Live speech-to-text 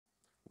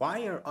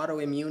Why are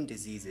autoimmune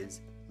diseases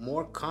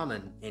more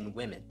common in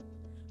women?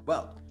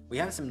 Well, we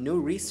have some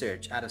new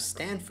research out of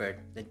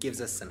Stanford that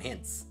gives us some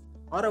hints.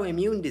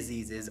 Autoimmune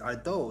diseases are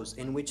those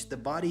in which the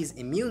body's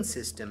immune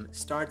system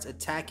starts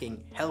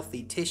attacking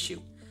healthy tissue,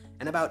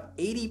 and about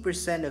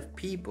 80% of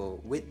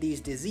people with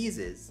these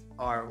diseases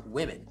are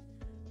women.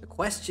 The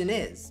question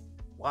is,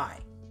 why?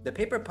 The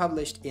paper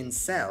published in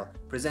Cell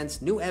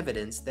presents new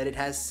evidence that it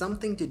has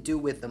something to do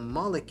with a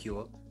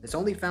molecule that's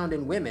only found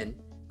in women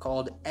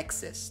called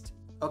exist.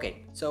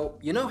 Okay, so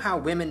you know how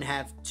women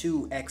have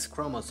two X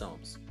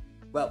chromosomes?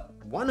 Well,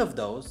 one of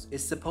those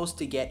is supposed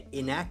to get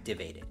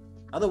inactivated.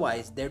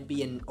 Otherwise, there'd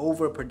be an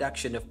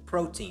overproduction of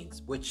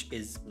proteins, which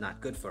is not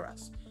good for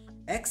us.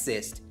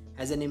 Exist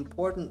has an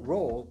important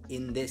role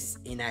in this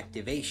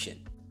inactivation.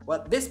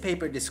 What this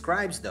paper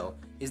describes, though,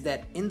 is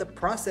that in the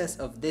process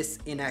of this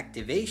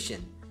inactivation,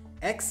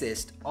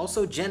 Exist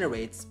also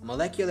generates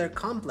molecular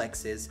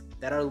complexes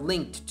that are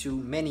linked to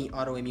many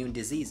autoimmune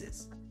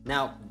diseases.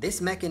 Now,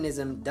 this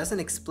mechanism doesn't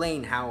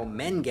explain how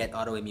men get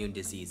autoimmune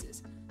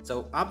diseases,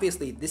 so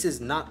obviously this is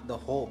not the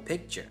whole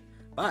picture,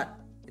 but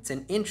it's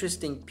an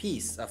interesting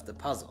piece of the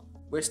puzzle.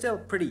 We're still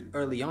pretty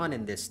early on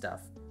in this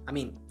stuff. I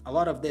mean, a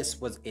lot of this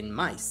was in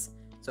mice,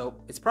 so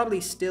it's probably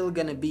still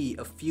gonna be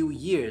a few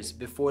years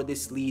before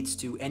this leads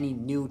to any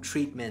new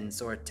treatments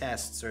or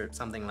tests or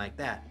something like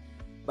that,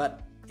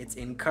 but it's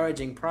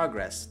encouraging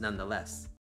progress nonetheless.